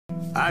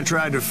I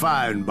tried to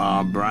find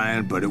Bob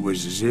Bryant, but it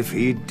was as if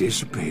he'd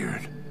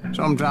disappeared.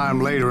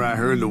 Sometime later, I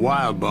heard the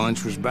Wild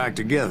Bunch was back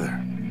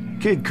together.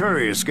 Kid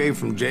Curry escaped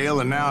from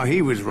jail, and now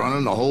he was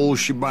running the whole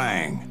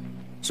shebang.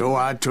 So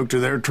I took to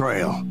their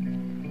trail,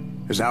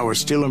 as I was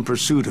still in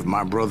pursuit of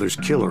my brother's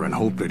killer and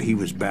hoped that he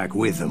was back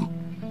with him.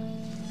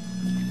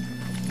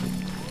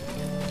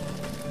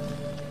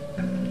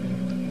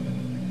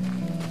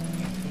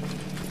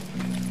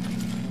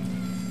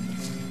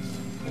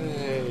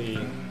 Hey,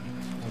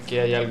 aquí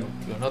hay algo,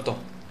 lo noto.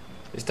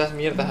 Estas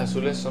mierdas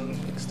azules son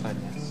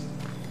extrañas.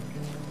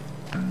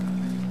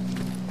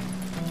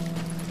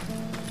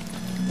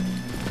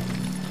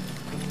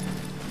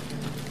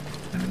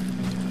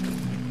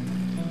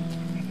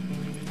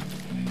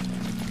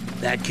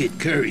 That kid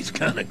Curry's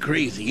kinda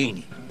crazy, ain't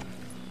he?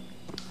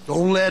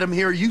 Don't let him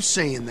hear you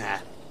saying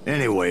that.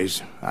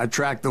 Anyways, I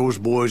tracked those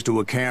boys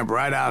to a camp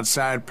right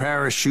outside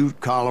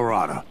Parachute,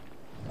 Colorado.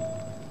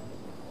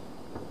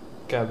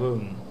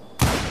 Kaboom.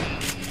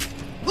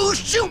 Who's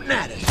shooting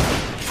at us?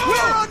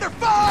 We're under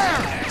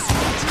fire!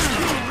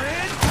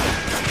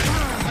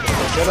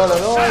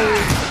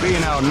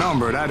 Being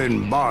outnumbered, I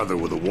didn't bother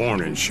with a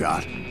warning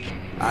shot.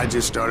 I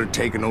just started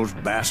taking those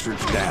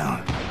bastards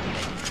down.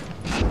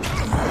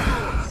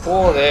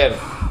 Joder.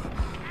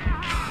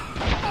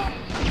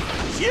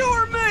 You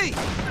or me?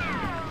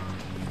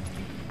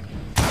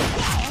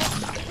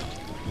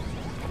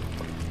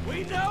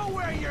 We know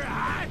where you're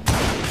at.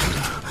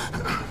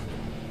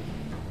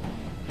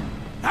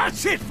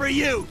 That's it for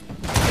you.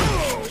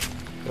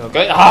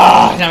 Okay.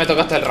 ¡Ah! Ya me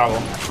tocaste el rabo.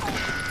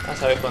 Ya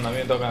sabéis cuando a mí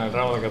me tocan el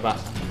rabo lo que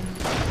pasa.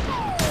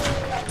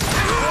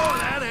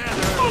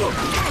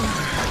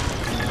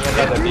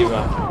 Mierda de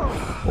piba.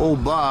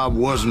 Old Bob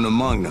wasn't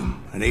among them,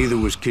 and neither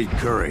was Kid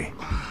Curry.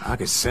 I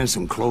could sense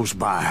him close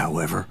by,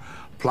 however,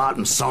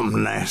 plotting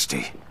something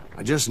nasty.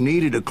 I just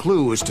needed a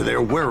clue as to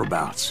their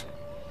whereabouts.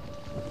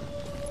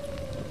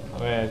 A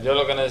ver, yo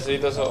lo que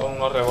necesito son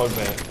unos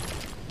revólveres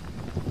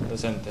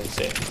decentes,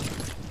 sí.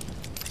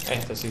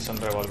 Estos sí son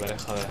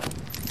revólveres, joder.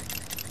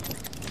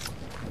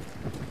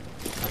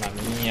 A la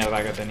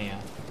mierda que tenía.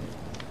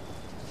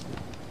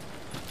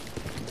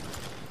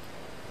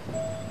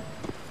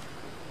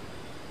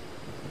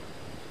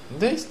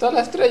 ¿Dónde está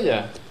la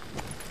estrella?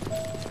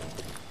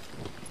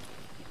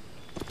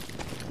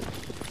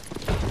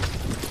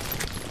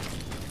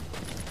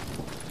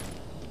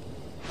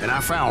 And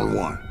I found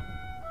one.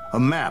 A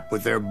map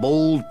with their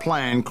bold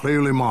plan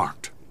clearly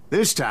marked.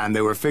 This time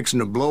they were fixing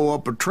to blow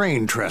up a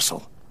train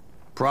trestle.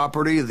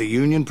 Property of the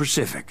Union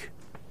Pacific.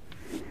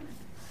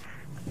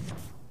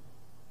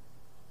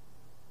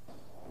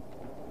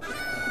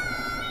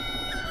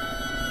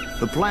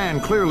 The plan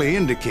clearly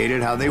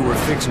indicated how they were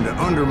fixing to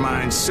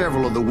undermine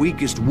several of the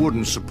weakest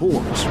wooden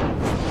supports.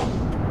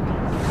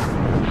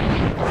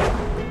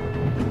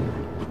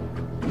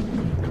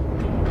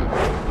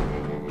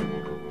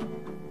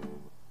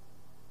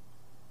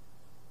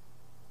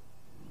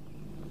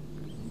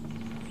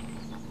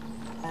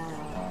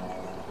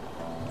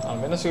 Al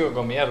menos sigo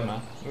con mi arma.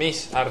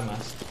 Mis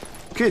armas.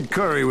 Kid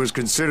Curry was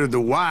considered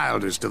the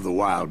wildest of the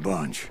Wild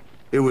Bunch.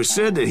 It was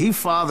said that he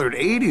fathered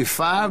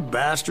 85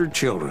 bastard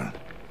children.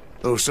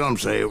 Though some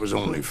say it was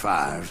only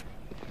 5.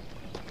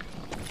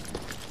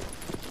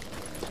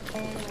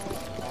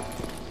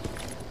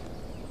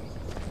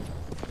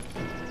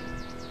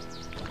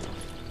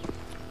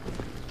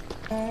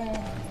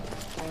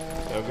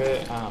 Creo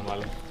que... Ah,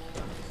 vale.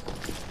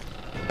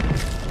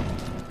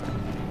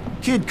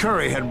 Kid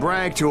Curry had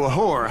bragged to a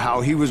whore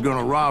how he was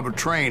gonna rob a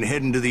train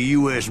heading to the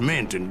U.S.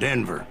 Mint in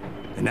Denver.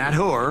 And that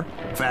whore,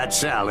 Fat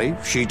Sally,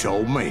 she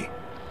told me.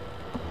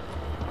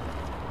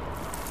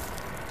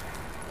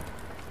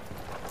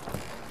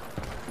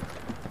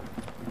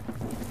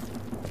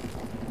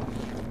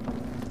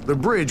 The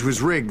bridge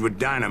was rigged with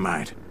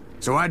dynamite,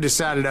 so I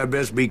decided I'd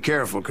best be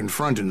careful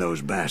confronting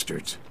those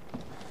bastards.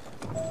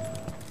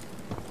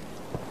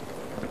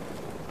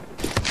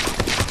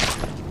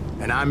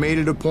 And I made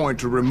it a point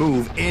to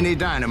remove any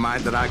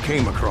dynamite that I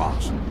came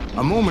across.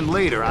 A moment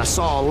later, I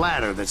saw a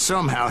ladder that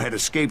somehow had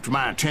escaped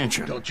my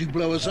attention. Don't you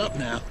blow us up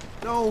now.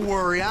 Don't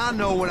worry, I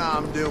know what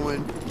I'm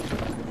doing.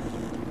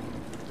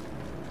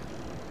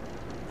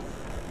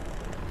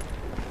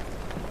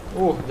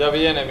 Ya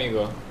vi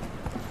enemigo.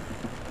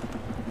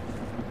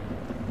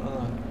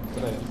 Ah,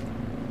 3.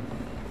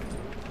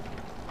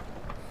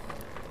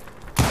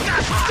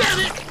 God damn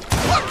it!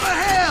 What the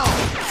hell?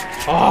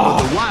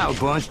 But the Wild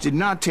Bunch did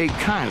not take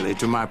kindly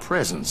to my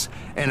presence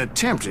and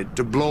attempted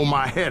to blow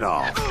my head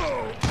off.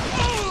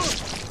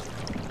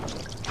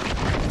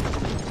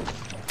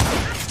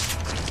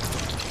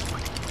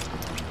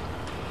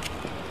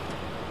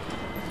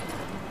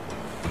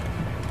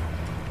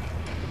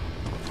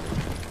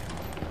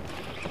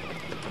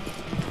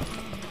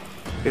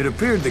 It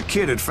appeared the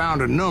kid had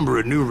found a number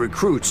of new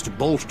recruits to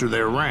bolster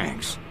their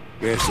ranks.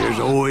 Guess there's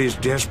always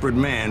desperate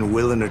men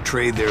willing to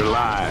trade their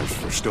lives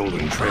for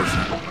stolen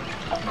treasure.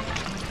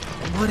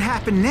 What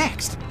happened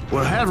next?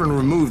 Well, having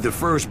removed the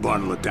first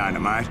bundle of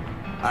dynamite,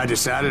 I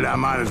decided I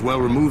might as well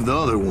remove the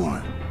other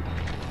one.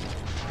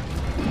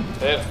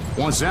 hacer.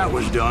 Once that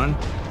was done,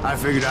 I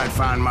figured I'd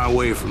find my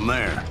way from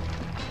there.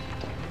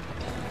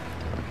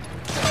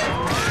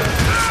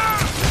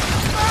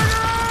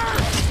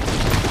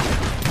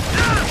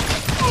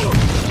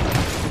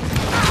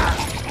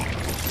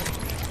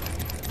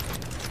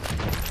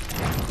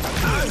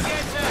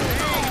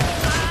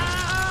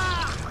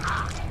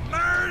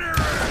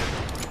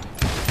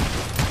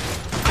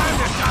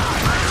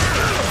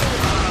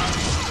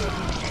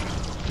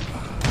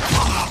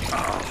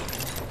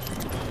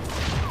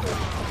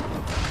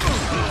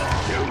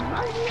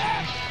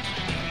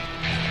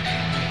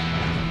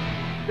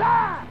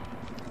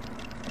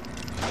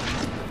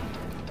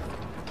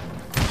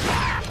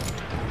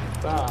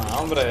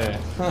 Hombre.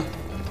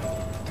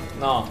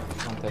 No,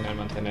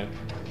 mantener.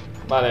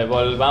 Vale,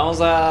 volvamos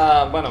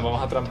a... Bueno,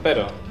 vamos a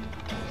trampero.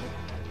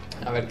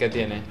 A ver qué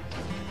tiene.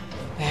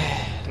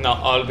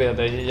 No,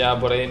 olvídate, yo ya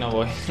por ahí no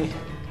voy.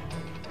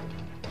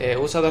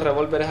 Usa 2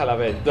 revólveres a la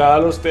vez. Ya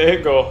los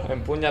tengo.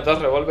 Empuña 2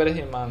 revólveres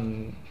y No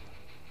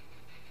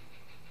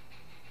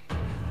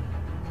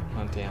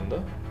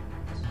entiendo.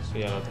 Sí,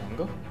 ya lo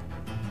tengo.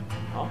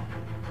 ¿No?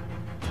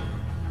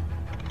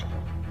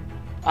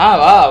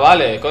 Ah,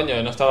 vale,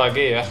 coño, no estaba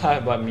aquí.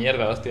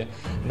 Mierda, hostia.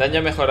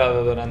 Daño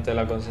mejorado durante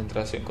la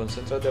concentración.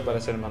 Concéntrate para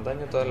hacer más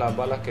daño. Todas las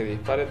balas que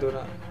dispares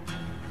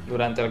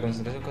durante la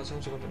concentración.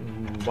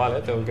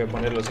 Vale, tengo que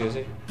ponerlo sí o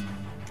sí.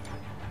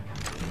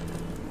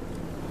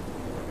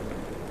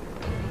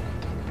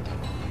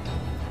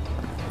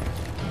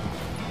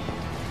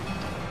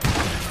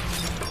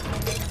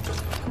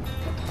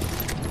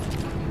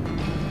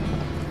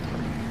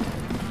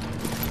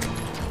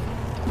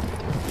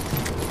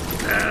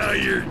 Now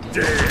you're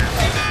dead.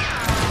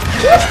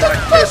 Just like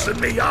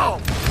pissing me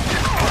off.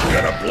 I'm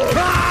gonna blow.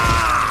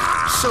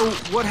 So,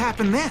 what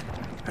happened then?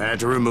 Had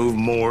to remove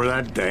more of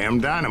that damn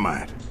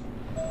dynamite.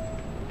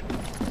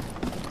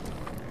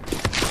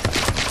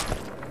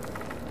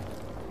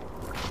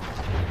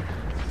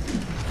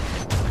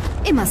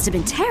 It must have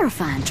been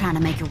terrifying trying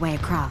to make your way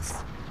across.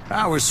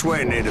 I was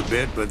sweating it a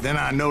bit, but then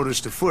I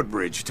noticed a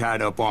footbridge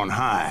tied up on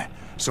high,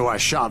 so I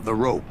shot the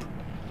rope.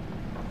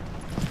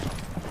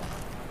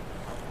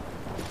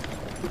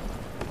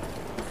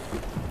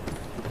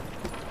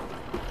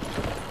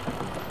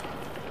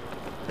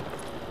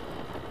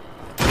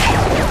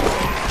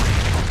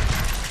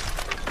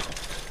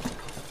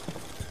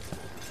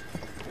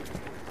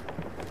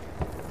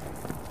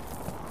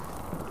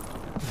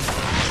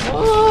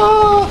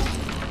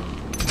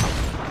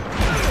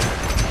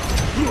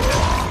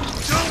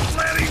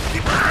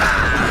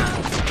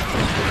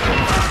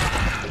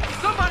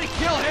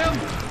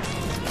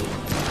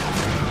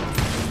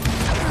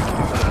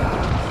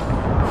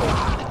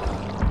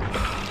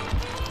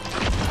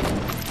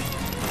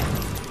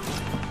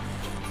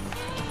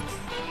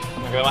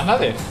 No queda más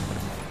nadie.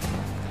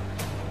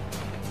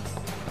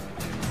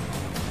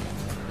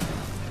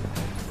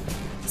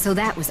 So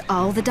that was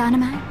all the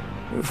dynamite?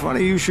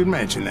 Funny you should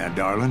mention that,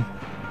 darling.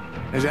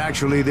 As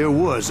actually, there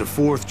was a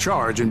 4th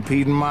charge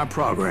impeding my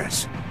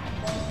progress.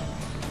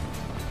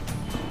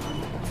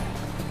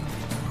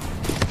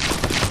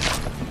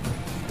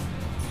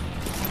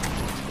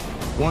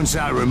 Once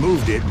I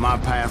removed it, my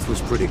path was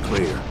pretty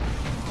clear.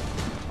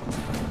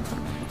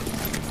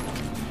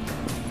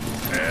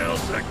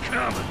 Hell's a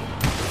coming.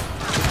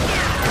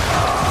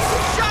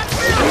 Shot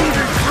me!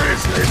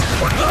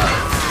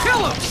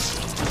 Kill him!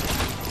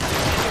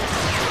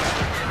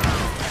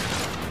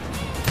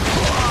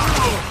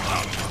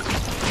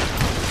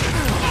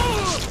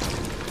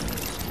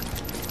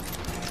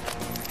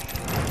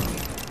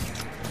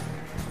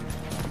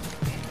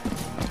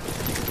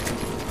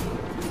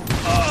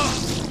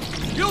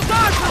 You'll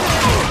die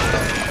for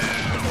this!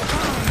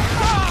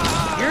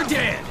 You're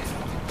dead.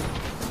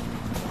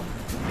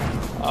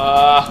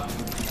 Ah,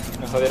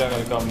 me jodieron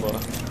el combo.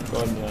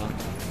 Coño.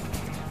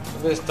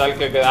 ¿Dónde está el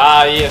que queda?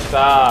 Ah, ahí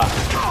está.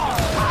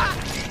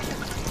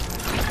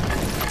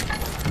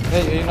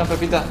 Hey, hay una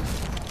pepita.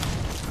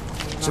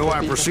 So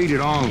I proceeded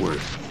onward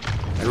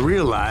and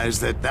realized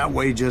that that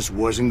way just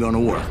wasn't gonna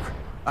work.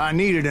 I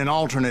needed an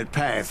alternate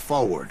path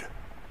forward.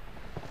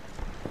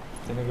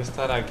 Tiene que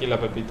estar aquí la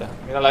pepita.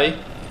 Mírala ahí.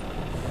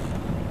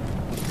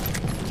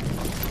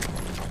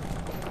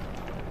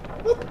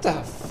 What the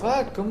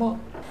fuck? ¿Cómo?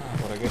 Ah,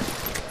 por aquí.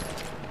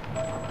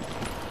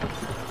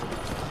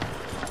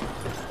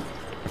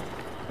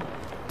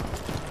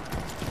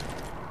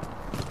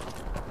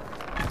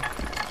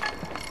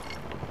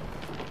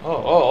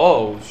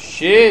 Oh,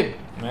 shit,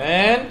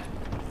 man.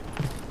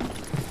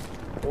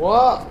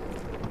 What?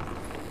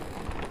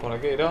 Por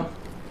aquí, ¿no?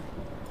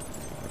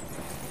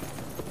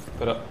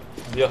 Pero,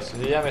 Dios,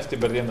 yo ya me estoy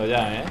perdiendo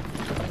ya, ¿eh?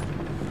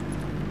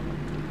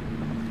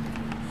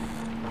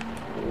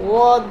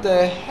 What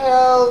the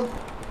hell?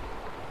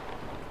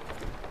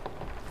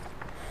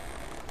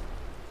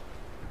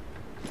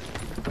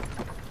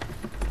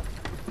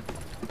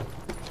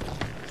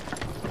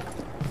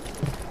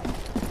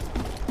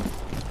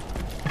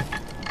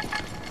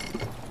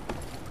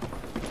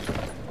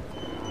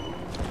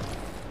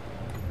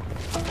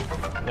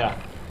 Ya.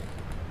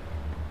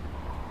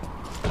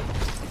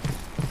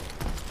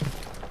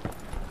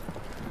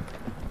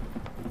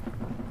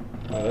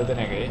 ¿Dónde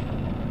tenía que ir?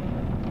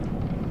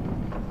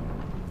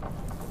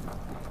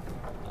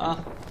 Ah.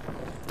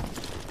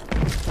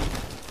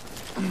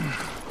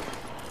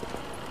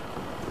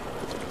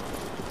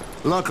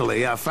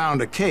 Luckily, I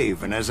found a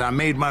cave, and as I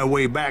made my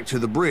way back to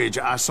the bridge,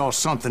 I saw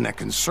something that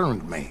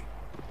concerned me.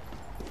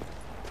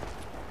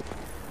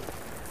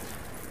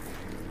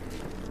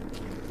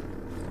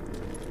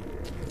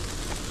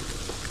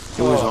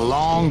 It was a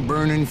long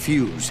burning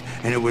fuse,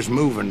 and it was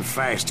moving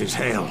fast as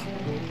hell.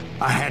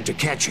 I had to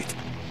catch it.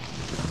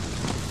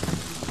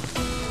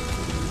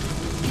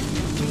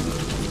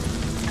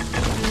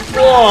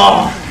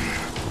 Whoa!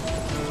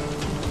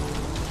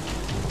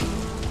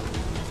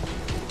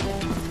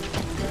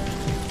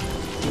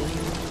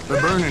 The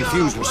burning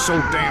fuse was so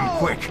damn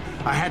quick,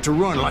 I had to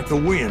run like the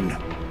wind.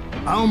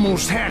 I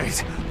almost had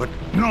it, but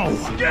no.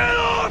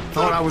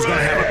 Thought I was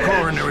gonna have a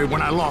coronary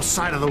when I lost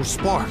sight of those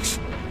sparks.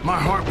 My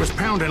heart was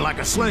pounding like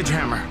a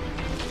sledgehammer.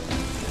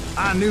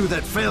 I knew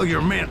that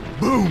failure meant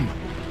boom.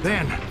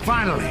 Then,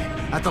 finally,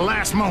 at the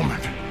last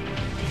moment.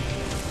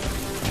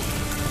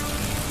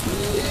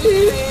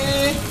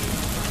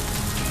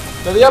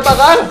 ¡Lo voy a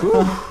apagar!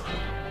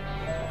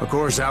 Of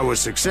course, I was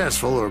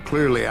successful, or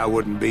clearly I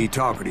wouldn't be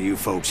talking to you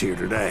folks here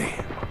today.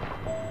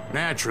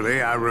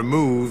 Naturally, I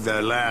removed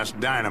the last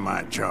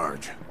dynamite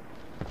charge.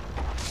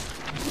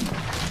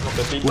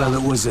 Well,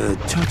 it was a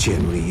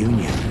touching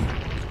reunion.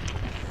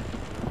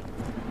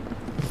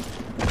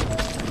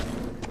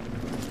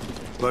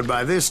 But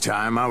by this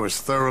time, I was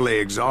thoroughly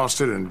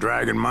exhausted and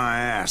dragging my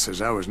ass,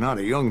 as I was not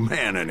a young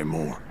man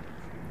anymore.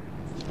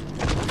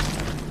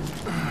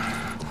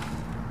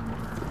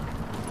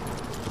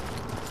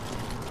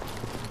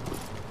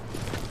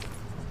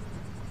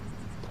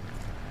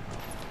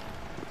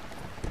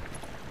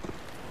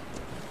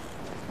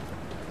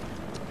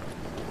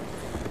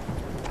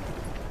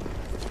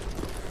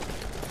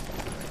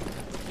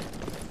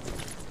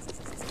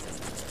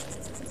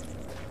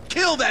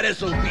 Kill that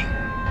SOB!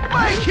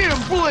 Make him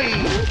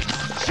bleed!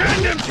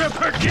 Send him to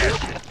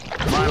perdition!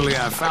 Finally,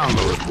 I found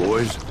those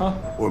boys. Huh?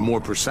 Or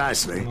more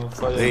precisely,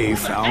 they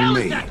found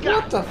me.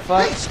 What the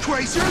fuck? Face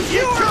tracer,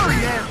 you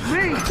dirty ass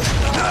me!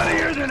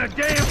 Nuttier than a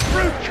damn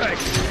fruitcake!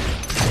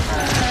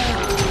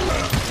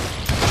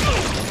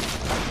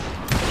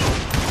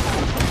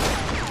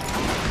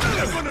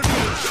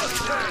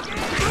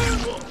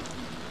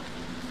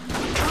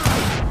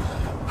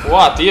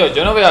 Guau, tío,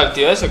 yo no veo al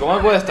tío ese. ¿Cómo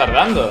me puede estar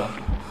dando?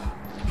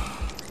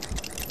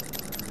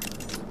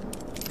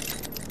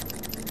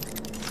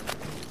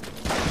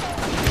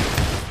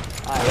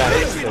 Ah, ya,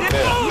 este,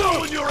 creo.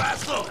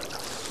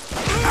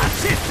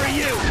 That's it for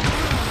you!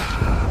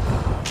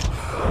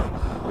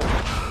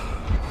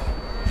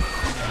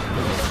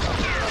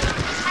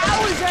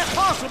 How is that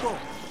possible?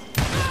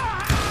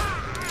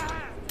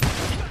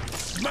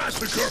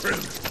 Massacre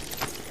him!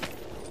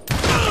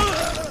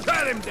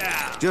 Cut him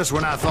down! Just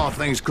when I thought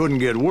things couldn't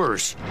get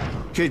worse,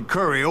 Kid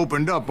Curry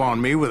opened up on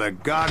me with a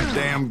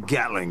goddamn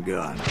Gatling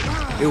gun.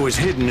 It was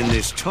hidden in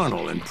this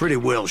tunnel and pretty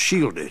well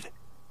shielded.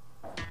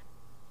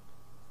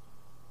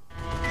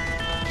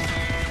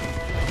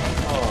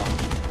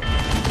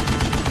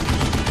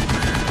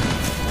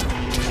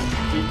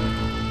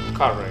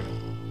 Carry.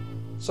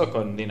 Eso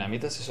con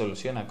dinamita se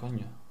soluciona,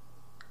 coño.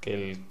 Que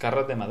el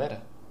carro es de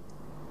madera.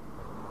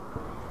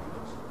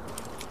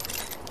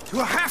 Do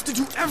I have to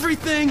do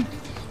everything?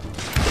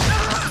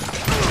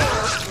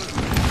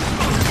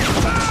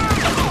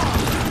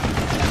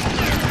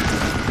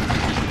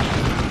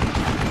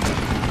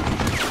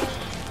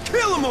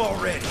 Kill him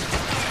already!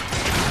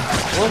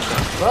 What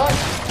the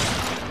fuck?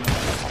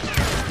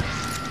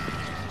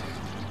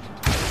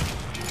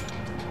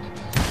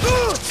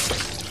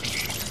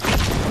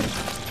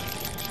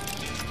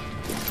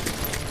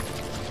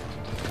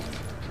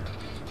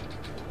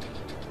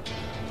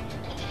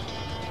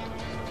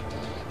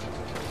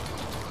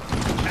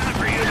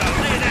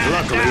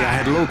 Luckily, I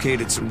had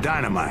located some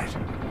dynamite.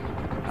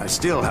 I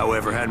still,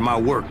 however, had my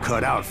work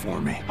cut out for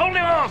me. Hold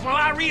him off while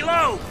I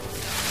reload!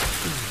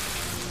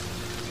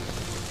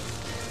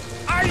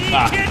 Are you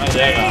Ah, kidding no me?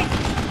 llega.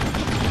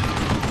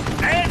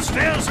 Stand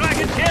still so I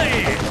can kill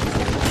you!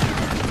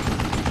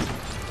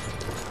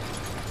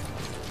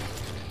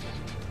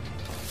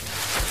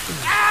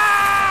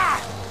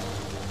 Ah!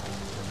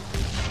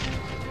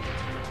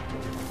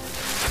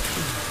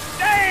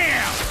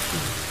 Damn!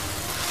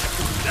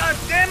 God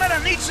damn it,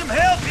 I need some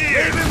help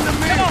here! Leave him to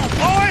me. Come on,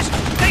 boys!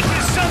 Take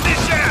this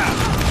sumbitch out!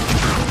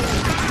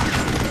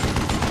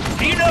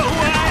 Do you know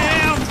who I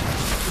am?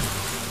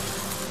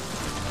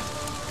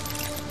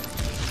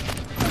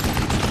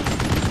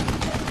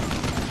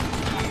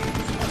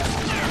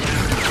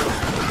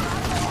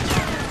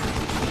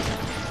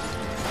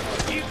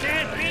 You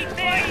can't beat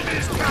me!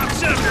 This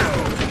cocksucker!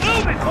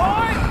 Move it,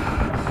 boy!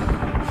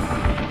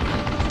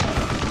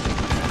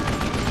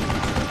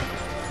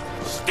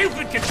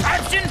 Stupid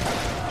contraption!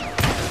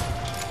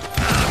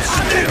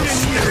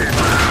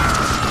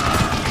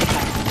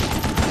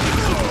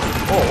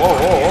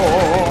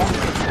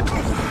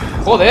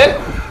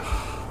 Joder.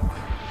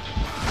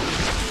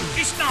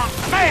 It's not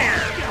fair!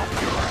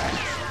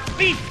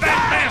 Be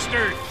fat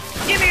bastard!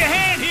 Give me a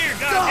hand here,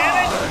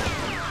 goddammit!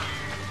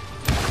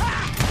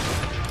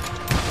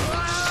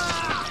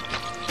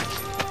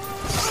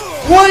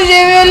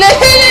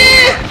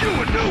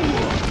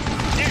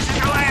 This is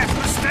your last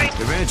mistake!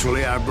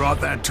 Eventually, I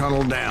brought that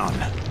tunnel down.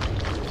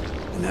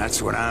 And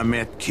that's when I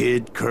met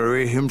Kid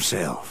Curry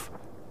himself.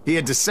 He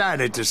had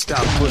decided to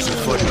stop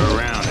pussyfooting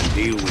around and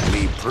deal with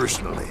me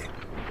personally.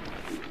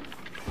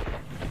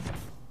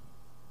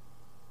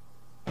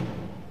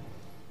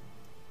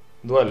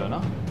 Duelo,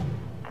 ¿no?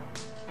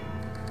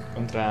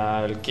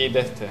 Contra el Kid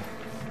este.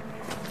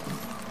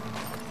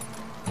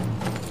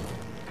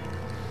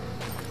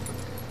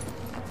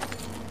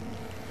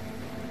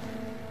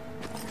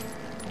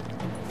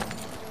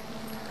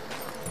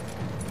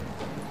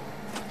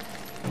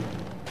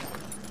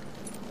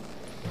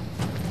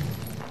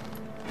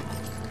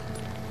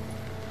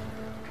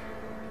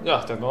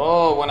 Ya,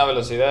 tengo buena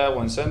velocidad,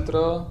 buen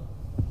centro.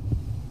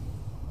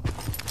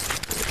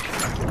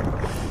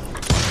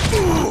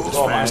 As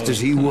fast as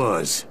he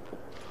was,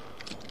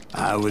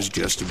 I was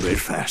just a bit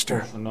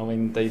faster.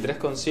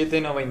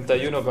 93,7 y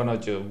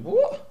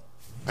 91,8.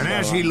 And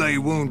as he lay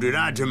wounded,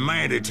 I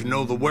demanded to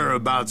know the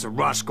whereabouts of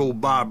Roscoe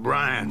Bob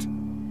Bryant.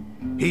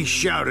 He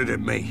shouted at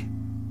me.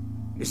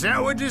 Is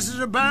that what this is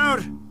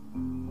about?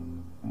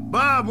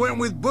 Bob went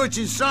with Butch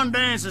and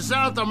Sundance to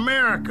South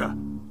America.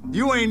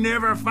 You ain't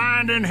never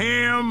finding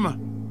him.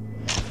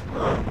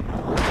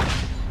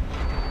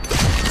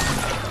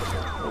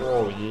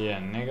 Oh yeah,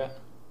 nigga.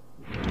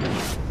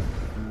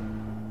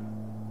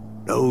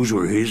 Those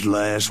were his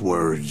last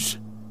words.